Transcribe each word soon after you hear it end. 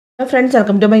Hello friends,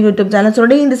 welcome to my YouTube channel. So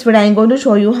today in this video I am going to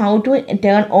show you how to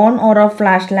turn on or off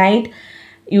flashlight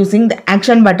using the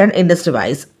action button in this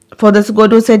device. For this, go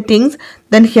to settings,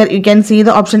 then here you can see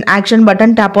the option action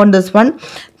button. Tap on this one,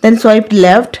 then swipe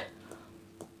left,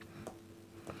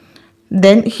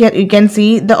 then here you can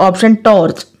see the option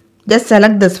torch. Just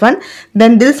select this one,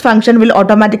 then this function will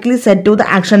automatically set to the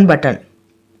action button.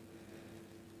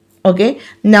 Okay,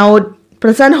 now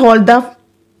press and hold the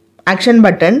action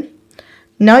button.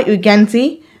 Now you can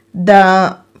see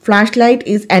the flashlight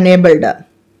is enabled.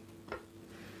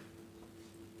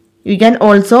 You can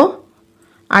also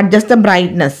adjust the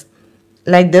brightness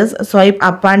like this. Swipe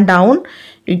up and down.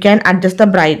 You can adjust the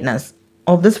brightness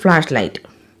of this flashlight.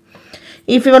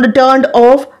 If you want to turn it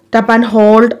off, tap and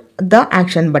hold the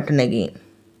action button again.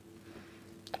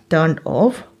 Turned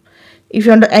off. If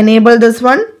you want to enable this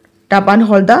one, tap and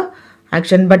hold the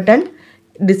action button.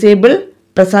 Disable,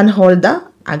 press and hold the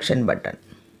action button.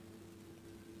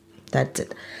 That's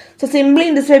it. So simply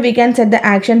in this way we can set the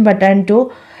action button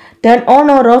to turn on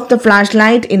or off the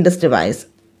flashlight in this device.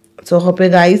 So hope you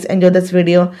guys enjoy this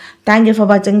video. Thank you for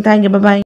watching. Thank you. Bye bye.